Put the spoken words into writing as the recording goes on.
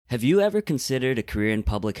Have you ever considered a career in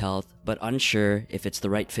public health but unsure if it's the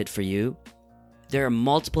right fit for you? There are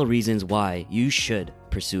multiple reasons why you should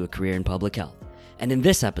pursue a career in public health. And in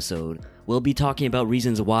this episode, we'll be talking about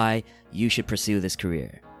reasons why you should pursue this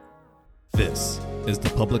career. This is the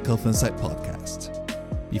Public Health Insight Podcast.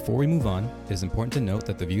 Before we move on, it is important to note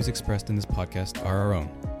that the views expressed in this podcast are our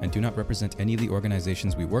own and do not represent any of the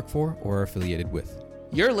organizations we work for or are affiliated with.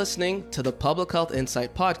 You're listening to the Public Health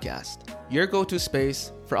Insight Podcast, your go-to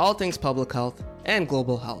space for all things public health and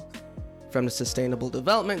global health, from the Sustainable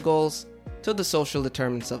Development Goals to the social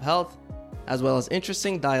determinants of health, as well as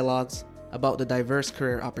interesting dialogues about the diverse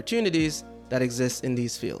career opportunities that exist in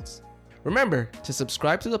these fields. Remember to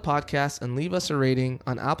subscribe to the podcast and leave us a rating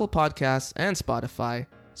on Apple Podcasts and Spotify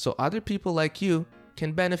so other people like you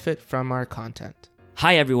can benefit from our content.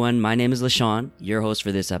 Hi everyone, my name is LaShawn, your host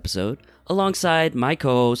for this episode, alongside my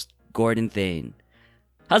co-host, Gordon Thane.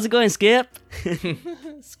 How's it going, Skip?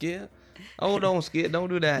 Skip? Oh, don't Skip. Don't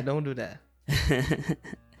do that. Don't do that.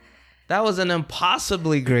 That was an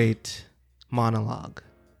impossibly great monologue.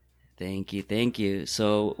 Thank you.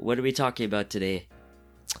 So, what are we talking about today?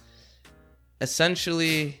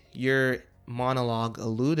 Essentially, your monologue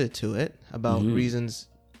alluded to it about reasons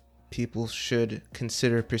people should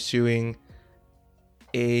consider pursuing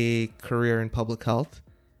a career in public health.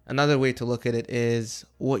 Another way to look at it is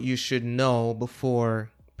what you should know before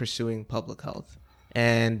pursuing public health.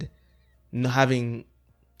 And having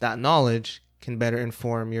that knowledge can better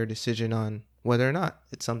inform your decision on whether or not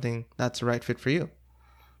it's something that's the right fit for you.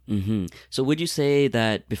 Mm-hmm. So would you say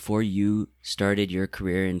that before you started your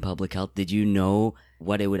career in public health, did you know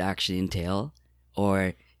what it would actually entail?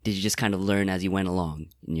 Or did you just kind of learn as you went along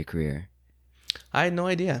in your career? I had no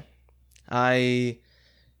idea. I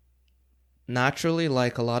naturally,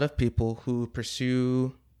 like a lot of people who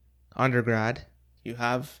pursue undergrad, you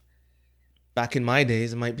have, back in my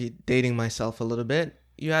days, I might be dating myself a little bit,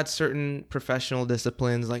 you had certain professional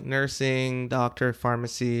disciplines like nursing, doctor,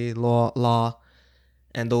 pharmacy, law,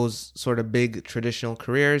 and those sort of big traditional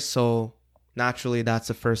careers. So naturally, that's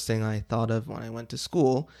the first thing I thought of when I went to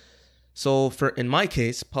school. So in my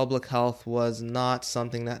case, public health was not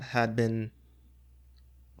something that had been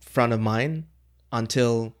front of mind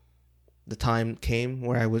until the time came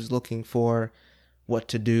where I was looking for what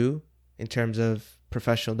to do in terms of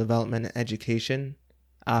professional development and education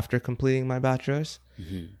after completing my bachelor's.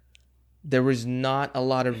 Mm-hmm. There was not a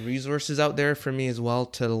lot of resources out there for me as well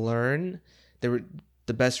to learn.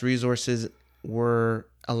 The best resources were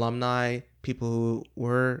alumni, people who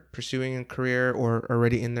were pursuing a career or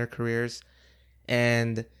already in their careers.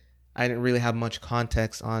 And I didn't really have much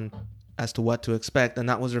context as to what to expect. And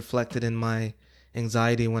that was reflected in my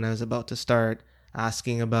anxiety when I was about to start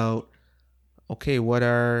asking about, okay, what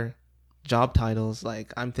are job titles?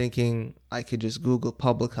 Like, I'm thinking I could just Google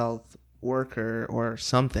public health worker or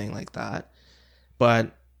something like that.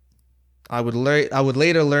 But I would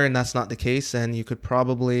later learn that's not the case, and you could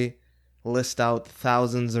probably list out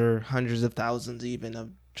thousands or hundreds of thousands even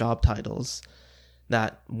of job titles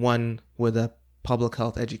that one with a public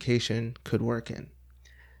health education could work in.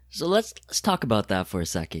 So let's talk about that for a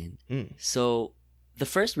second. So the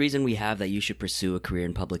first reason we have that you should pursue a career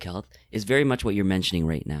in public health is very much what you're mentioning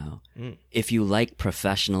right now. If you like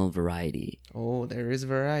professional variety. Oh, there is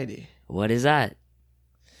variety. What is that?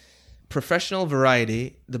 Professional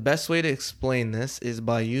variety, the best way to explain this is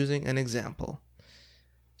by using an example.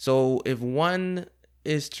 So if one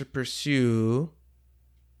is to pursue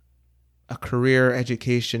a career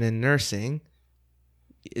education in nursing,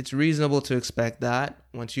 it's reasonable to expect that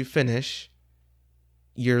once you finish,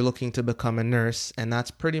 you're looking to become a nurse, and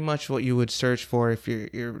that's pretty much what you would search for if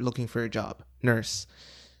you're looking for a job, nurse.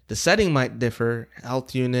 The setting might differ,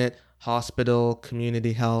 health unit, hospital,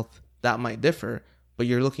 community health, that might differ, but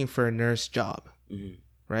you're looking for a nurse job,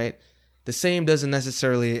 right? The same doesn't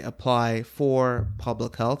necessarily apply for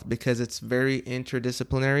public health because it's very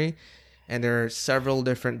interdisciplinary, and there are several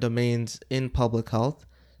different domains in public health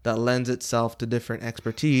that lends itself to different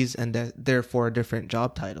expertise and therefore different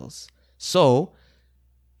job titles. So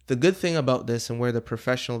the good thing about this and where the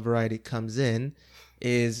professional variety comes in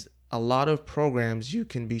is a lot of programs you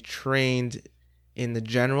can be trained in the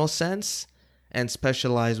general sense and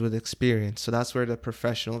specialize with experience. So that's where the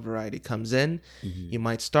professional variety comes in. You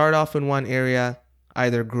might start off in one area,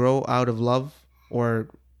 either grow out of love or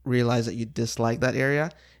realize that you dislike that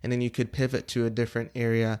area, and then you could pivot to a different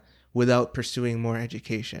area without pursuing more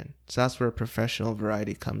education. So that's where professional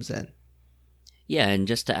variety comes in. Yeah, and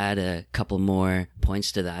just to add a couple more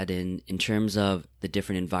points to that, in terms of the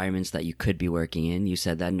different environments that you could be working in, you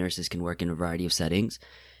said that nurses can work in a variety of settings.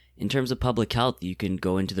 In terms of public health, you can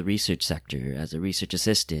go into the research sector as a research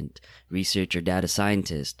assistant, research or data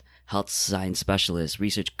scientist, health science specialist,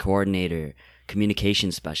 research coordinator,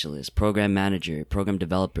 communication specialist, program manager, program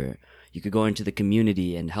developer. You could go into the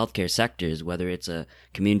community and healthcare sectors, whether it's a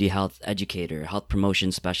community health educator, health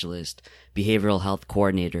promotion specialist, behavioral health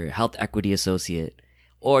coordinator, health equity associate,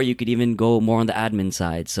 or you could even go more on the admin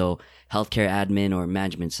side, so healthcare admin or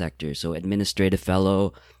management sector, so administrative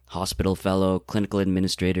fellow, hospital fellow, clinical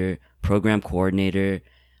administrator, program coordinator,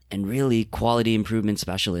 and really quality improvement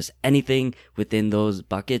specialist. Anything within those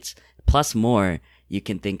buckets, plus more, you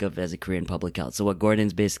can think of as a career in public health. So what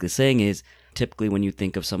Gordon's basically saying is, typically when you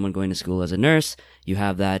think of someone going to school as a nurse, you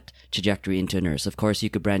have that trajectory into a nurse. Of course, you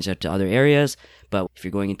could branch out to other areas, but if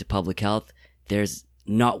you're going into public health, there's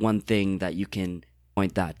not one thing that you can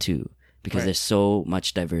point that to, because there's so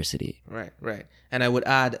much diversity. Right. And I would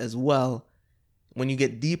add as well, when you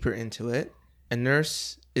get deeper into it, a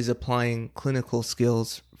nurse is applying clinical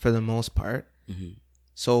skills for the most part. Mm-hmm.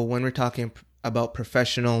 So when we're talking about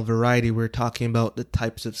professional variety, we're talking about the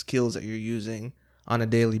types of skills that you're using on a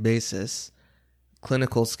daily basis.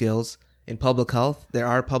 Clinical skills. In public health, there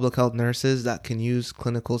are public health nurses that can use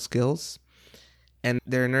clinical skills. And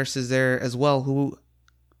there are nurses there as well who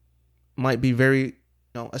might be very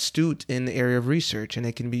astute in the area of research, and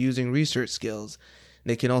they can be using research skills.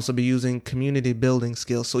 They can also be using community building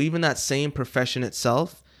skills. So even that same profession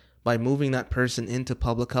itself, by moving that person into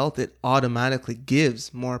public health, it automatically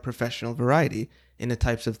gives more professional variety in the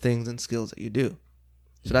types of things and skills that you do.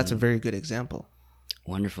 So that's a very good example.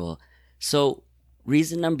 Wonderful. So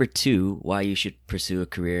reason number 2 why you should pursue a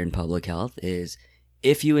career in public health is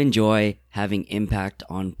if you enjoy having impact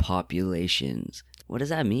on populations. What does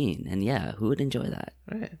that mean? And who would enjoy that?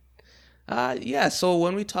 Right. So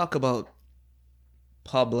when we talk about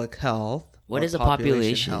public health, what is a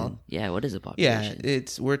population? What is a population?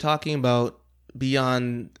 We're talking about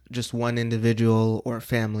beyond just one individual or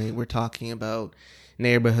family. We're talking about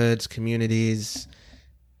neighborhoods, communities,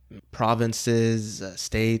 provinces,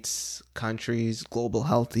 states, countries, global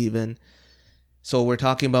health even. So we're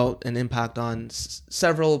talking about an impact on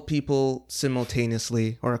several people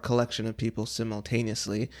simultaneously, or a collection of people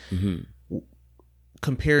simultaneously,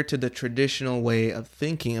 compared to the traditional way of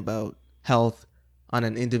thinking about health on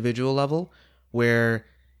an individual level, where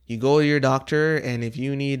you go to your doctor, and if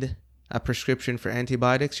you need a prescription for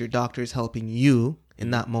antibiotics, your doctor is helping you in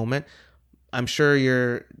that moment. I'm sure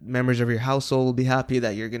your members of your household will be happy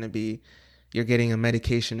that you're getting a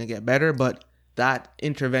medication to get better, but that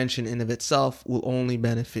intervention in of itself will only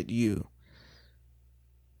benefit you.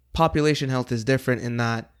 Population health is different in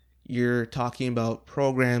that you're talking about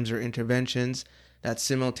programs or interventions that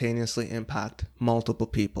simultaneously impact multiple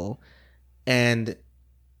people. And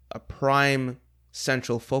a prime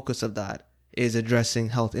central focus of that is addressing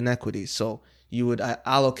health inequities. So you would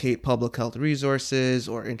allocate public health resources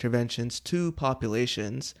or interventions to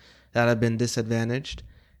populations that have been disadvantaged,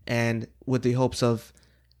 and with the hopes of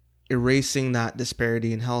erasing that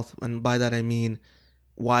disparity in health. And by that I mean,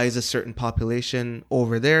 why is a certain population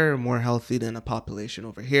over there more healthy than a population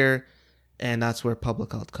over here? And that's where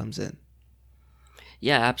public health comes in.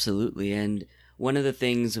 Yeah, absolutely. And one of the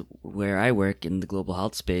things where I work in the global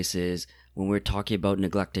health space is when we're talking about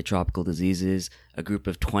neglected tropical diseases, a group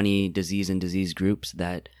of 20 disease groups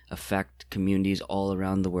that affect communities all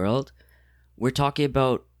around the world, we're talking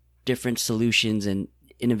about different solutions and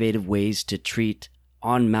innovative ways to treat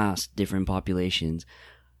en masse different populations.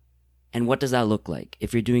 And what does that look like?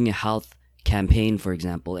 If you're doing a health campaign, for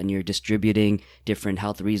example, and you're distributing different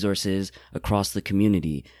health resources across the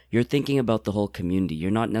community, you're thinking about the whole community. You're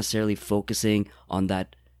not necessarily focusing on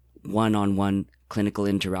that one-on-one clinical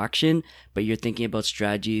interaction, but you're thinking about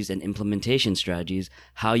strategies and implementation strategies,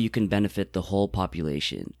 how you can benefit the whole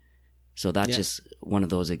population. So that's just one of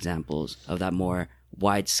those examples of that more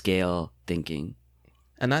wide-scale thinking.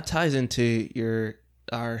 And that ties into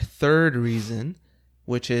our third reason,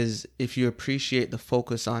 which is if you appreciate the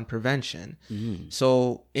focus on prevention. Mm-hmm.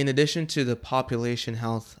 So in addition to the population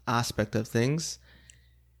health aspect of things,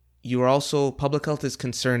 public health is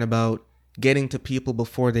concerned about getting to people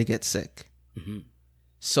before they get sick. Mm-hmm.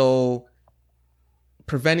 So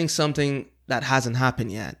preventing something that hasn't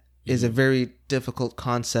happened yet is a very difficult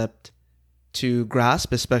concept to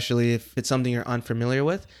grasp, especially if it's something you're unfamiliar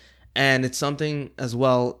with. And it's something as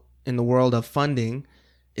well in the world of funding,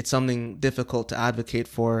 it's something difficult to advocate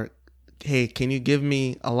for. Hey, can you give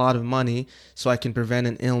me a lot of money so I can prevent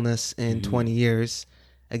an illness in 20 years?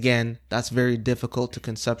 Again, that's very difficult to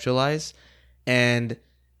conceptualize. And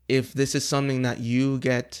if this is something that you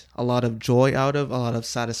get a lot of joy out of, a lot of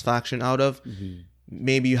satisfaction out of,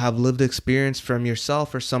 maybe you have lived experience from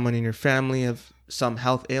yourself or someone in your family of some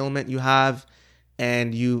health ailment you have,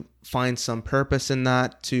 and you find some purpose in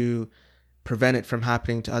that to prevent it from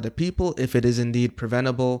happening to other people. If it is indeed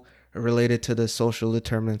preventable or related to the social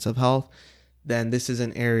determinants of health, then this is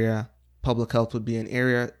an area, public health would be an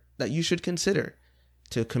area that you should consider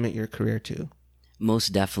to commit your career to. Most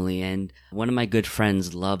definitely. And one of my good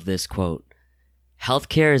friends loved this quote: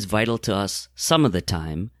 "Healthcare is vital to us some of the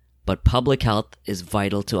time, but public health is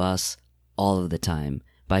vital to us all of the time,"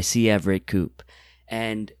 by C. Everett Koop.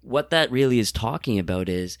 And what that really is talking about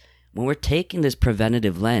is when we're taking this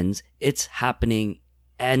preventative lens, it's happening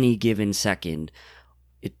any given second.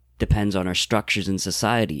 It depends on our structures in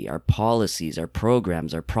society, our policies, our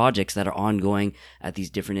programs, our projects that are ongoing at these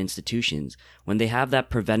different institutions. When they have that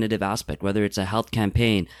preventative aspect, whether it's a health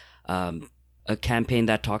campaign, a campaign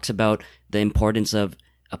that talks about the importance of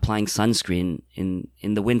applying sunscreen in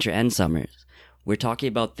the winter and summers, we're talking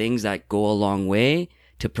about things that go a long way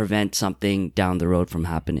to prevent something down the road from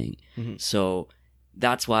happening. Mm-hmm. So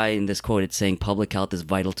that's why in this quote, it's saying public health is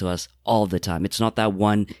vital to us all the time. It's not that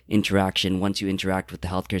one interaction, once you interact with the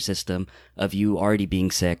healthcare system, of you already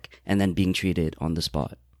being sick and then being treated on the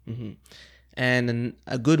spot. Mm-hmm. And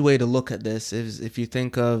a good way to look at this is if you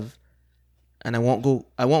think of, and I won't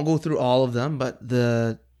go through all of them, but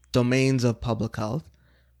the domains of public health,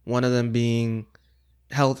 one of them being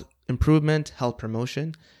health improvement, health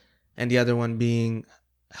promotion, and the other one being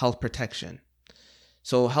health protection.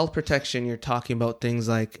 So health protection, you're talking about things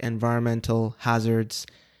like environmental hazards.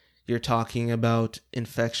 You're talking about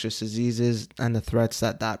infectious diseases and the threats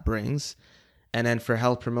that brings. And then for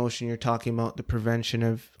health promotion, you're talking about the prevention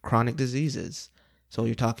of chronic diseases. So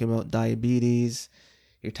you're talking about diabetes,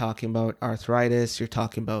 you're talking about arthritis, you're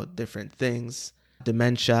talking about different things,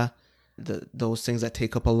 dementia, those things that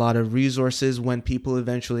take up a lot of resources when people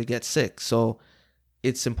eventually get sick. So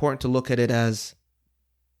it's important to look at it as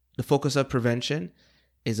the focus of prevention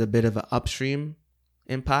is a bit of an upstream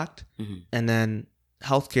impact. Mm-hmm. And then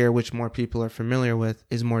healthcare, which more people are familiar with,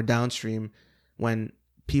 is more downstream when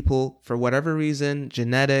people, for whatever reason,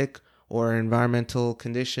 genetic or environmental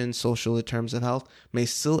conditions, social in terms of health, may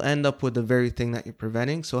still end up with the very thing that you're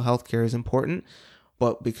preventing. So healthcare is important.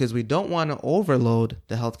 But because we don't want to overload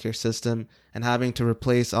the healthcare system and having to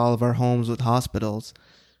replace all of our homes with hospitals,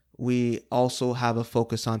 we also have a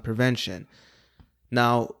focus on prevention.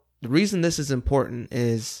 Now, the reason this is important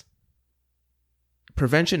is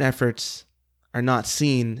prevention efforts are not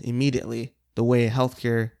seen immediately the way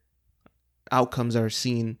healthcare outcomes are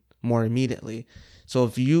seen more immediately. So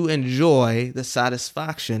if you enjoy the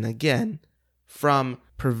satisfaction, again, from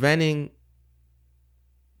preventing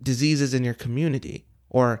diseases in your community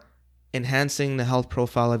or enhancing the health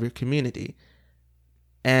profile of your community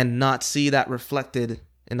and not see that reflected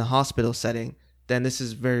in the hospital setting, then this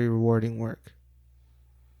is very rewarding work.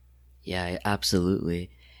 Yeah, absolutely.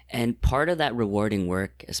 And part of that rewarding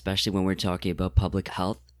work, especially when we're talking about public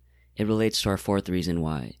health, it relates to our fourth reason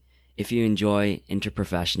why. If you enjoy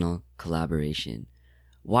interprofessional collaboration.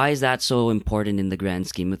 Why is that so important in the grand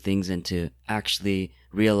scheme of things and to actually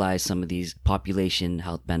realize some of these population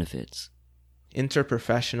health benefits?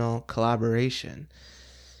 Interprofessional collaboration.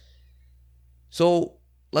 So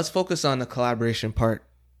let's focus on the collaboration part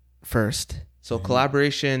first. So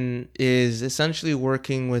collaboration is essentially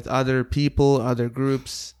working with other people, other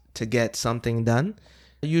groups to get something done,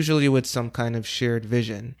 usually with some kind of shared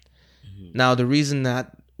vision. Mm-hmm. Now, the reason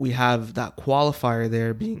that we have that qualifier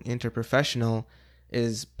there being interprofessional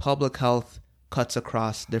is public health cuts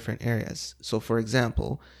across different areas. So, for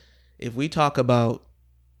example, if we talk about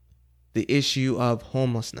the issue of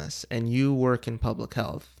homelessness and you work in public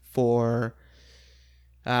health for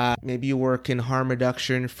maybe you work in harm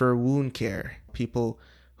reduction for wound care.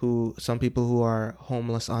 Some people who are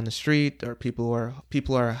homeless on the street or people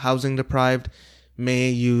who are housing deprived may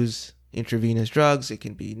use intravenous drugs. It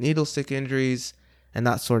can be needle stick injuries and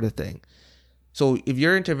that sort of thing. So if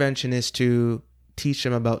your intervention is to teach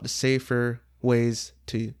them about the safer ways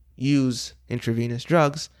to use intravenous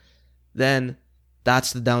drugs, then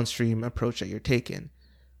that's the downstream approach that you're taking.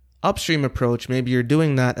 Upstream approach, maybe you're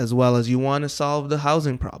doing that as well as you want to solve the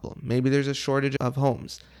housing problem. Maybe there's a shortage of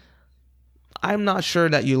homes. I'm not sure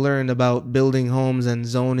that you learned about building homes and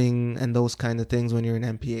zoning and those kind of things when you're in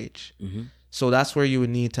MPH. Mm-hmm. So that's where you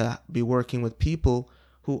would need to be working with people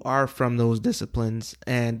who are from those disciplines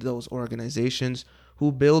and those organizations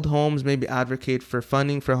who build homes, maybe advocate for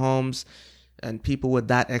funding for homes, and people with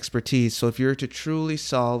that expertise. So if you're to truly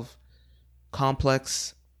solve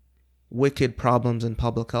complex, wicked problems in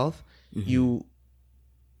public health, mm-hmm. you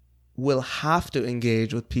will have to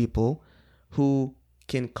engage with people who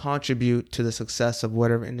can contribute to the success of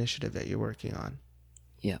whatever initiative that you're working on.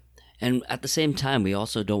 Yeah. And at the same time, we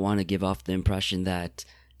also don't want to give off the impression that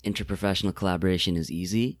interprofessional collaboration is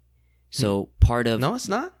easy. So part of... No, it's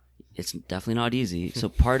not. It's definitely not easy. So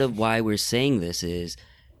part of why we're saying this is,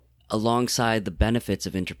 alongside the benefits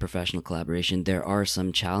of interprofessional collaboration, there are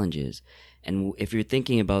some challenges. And if you're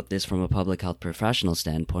thinking about this from a public health professional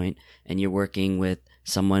standpoint, and you're working with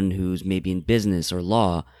someone who's maybe in business or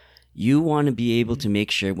law, you want to be able to make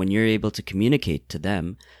sure when you're able to communicate to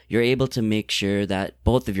them, you're able to make sure that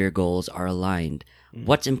both of your goals are aligned.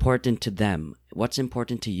 What's important to them? What's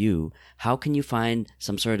important to you? How can you find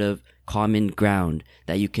some sort of common ground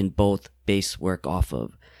that you can both base work off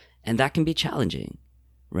of? And that can be challenging,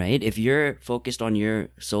 right? If you're focused on your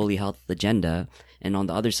solely health agenda, and on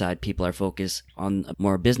the other side, people are focused on a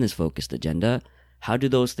more business-focused agenda, how do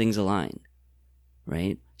those things align,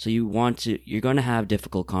 right? So you're going to have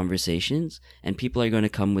difficult conversations, and people are going to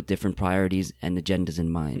come with different priorities and agendas in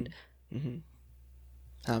mind. Mm-hmm.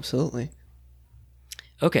 Absolutely.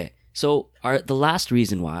 Okay, so the last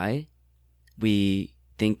reason why we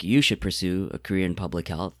think you should pursue a career in public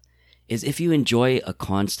health is if you enjoy a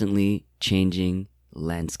constantly changing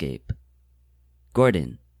landscape.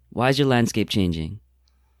 Gordon, why is your landscape changing?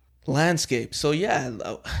 Landscape. So yeah,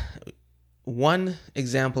 one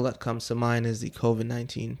example that comes to mind is the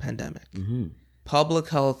COVID-19 pandemic. Mm-hmm. Public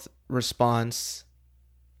health response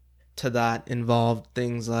to that involved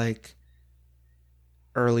things like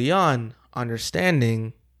early on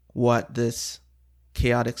understanding what this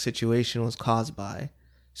chaotic situation was caused by.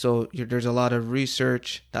 So there's a lot of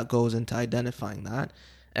research that goes into identifying that,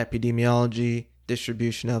 epidemiology,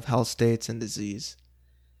 distribution of health states and disease.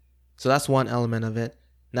 So that's one element of it.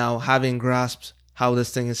 Now, having grasped how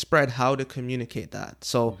this thing is spread, how to communicate that.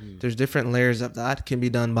 So there's different layers of that. It can be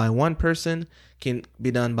done by one person, can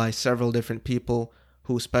be done by several different people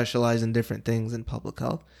who specialize in different things in public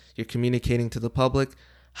health. You're communicating to the public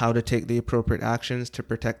how to take the appropriate actions to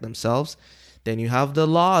protect themselves. Then you have the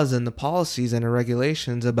laws and the policies and the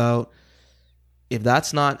regulations about if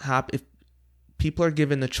that's not if people are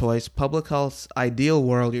given the choice, public health's ideal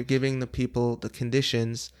world, you're giving the people the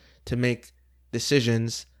conditions to make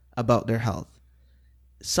decisions about their health.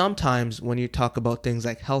 Sometimes when you talk about things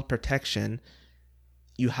like health protection,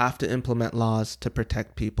 you have to implement laws to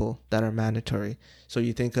protect people that are mandatory. So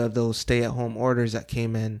you think of those stay-at-home orders that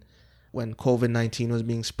came in when COVID-19 was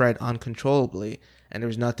being spread uncontrollably, and there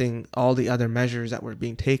was nothing, all the other measures that were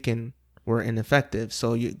being taken were ineffective.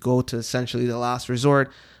 So you go to essentially the last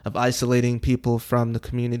resort of isolating people from the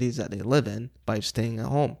communities that they live in by staying at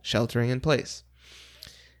home, sheltering in place.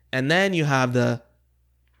 And then you have the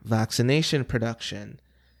vaccination production,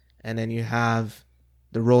 and then you have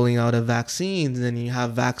the rolling out of vaccines, and then you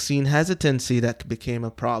have vaccine hesitancy that became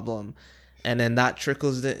a problem. And then that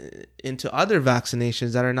trickles into other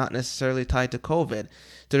vaccinations that are not necessarily tied to COVID.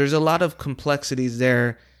 So there's a lot of complexities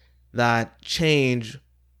there that change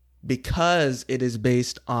because it is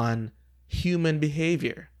based on human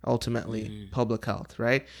behavior, ultimately, public health,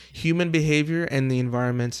 right? Human behavior and the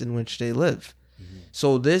environments in which they live.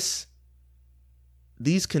 So these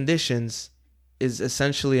conditions is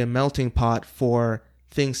essentially a melting pot for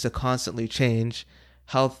things to constantly change,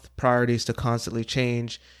 health priorities to constantly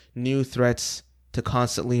change, new threats to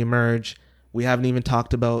constantly emerge. We haven't even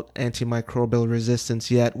talked about antimicrobial resistance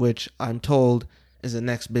yet, which I'm told is the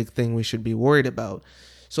next big thing we should be worried about.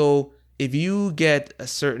 So if you get a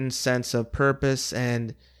certain sense of purpose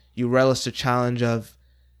and you relish the challenge of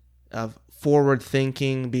forward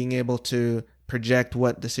thinking, being able to project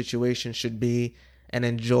what the situation should be and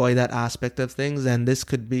enjoy that aspect of things, then this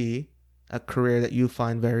could be a career that you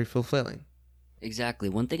find very fulfilling. Exactly.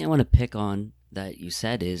 One thing I want to pick on that you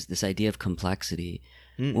said is this idea of complexity.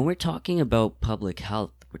 When we're talking about public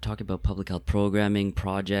health, we're talking about public health programming,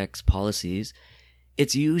 projects, policies.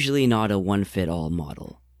 It's usually not a one-fit-all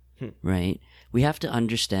model, right? We have to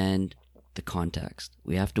understand the context.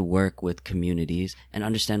 We have to work with communities and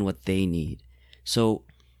understand what they need. So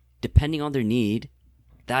depending on their need,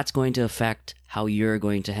 that's going to affect how you're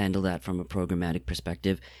going to handle that from a programmatic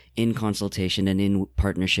perspective in consultation and in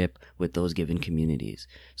partnership with those given communities.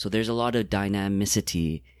 So there's a lot of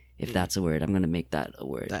dynamicity, if that's a word. I'm going to make that a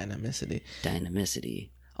word.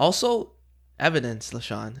 Dynamicity. Also, evidence,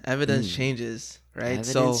 LaShawn. Evidence changes, right?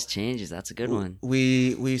 Evidence changes. That's a good one.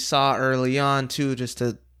 We saw early on, too, just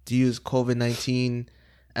to use COVID-19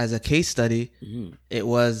 as a case study, it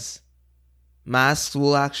was masks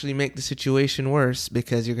will actually make the situation worse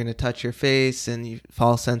because you're going to touch your face and you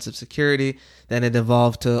false sense of security. Then it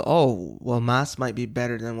evolved to, masks might be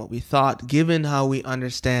better than what we thought, given how we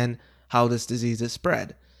understand how this disease is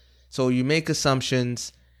spread. So you make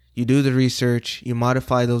assumptions, you do the research, you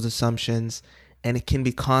modify those assumptions, and it can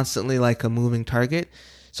be constantly like a moving target.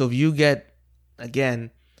 So if you get,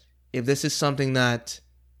 again, if this is something that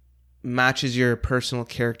matches your personal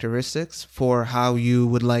characteristics for how you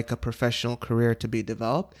would like a professional career to be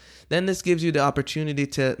developed, then this gives you the opportunity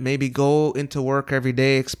to maybe go into work every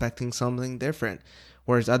day expecting something different.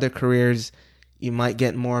 Whereas other careers, you might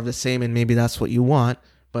get more of the same, and maybe that's what you want.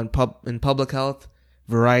 But in public health,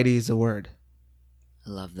 variety is a word. I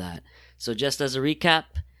love that. So just as a recap,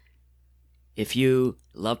 if you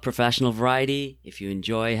love professional variety, if you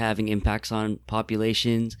enjoy having impacts on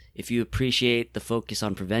populations, if you appreciate the focus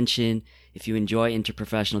on prevention, if you enjoy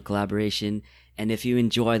interprofessional collaboration, and if you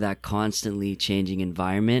enjoy that constantly changing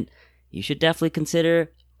environment, you should definitely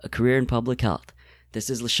consider a career in public health. This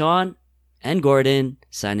is LaShawn and Gordon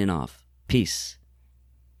signing off. Peace.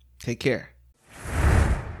 Take care.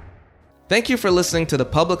 Thank you for listening to the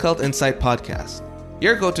Public Health Insight Podcast,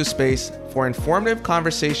 your go-to space for informative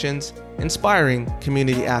conversations, inspiring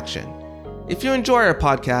community action. If you enjoy our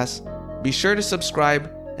podcast, be sure to subscribe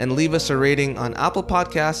and leave us a rating on Apple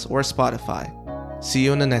Podcasts or Spotify. See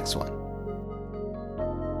you in the next one.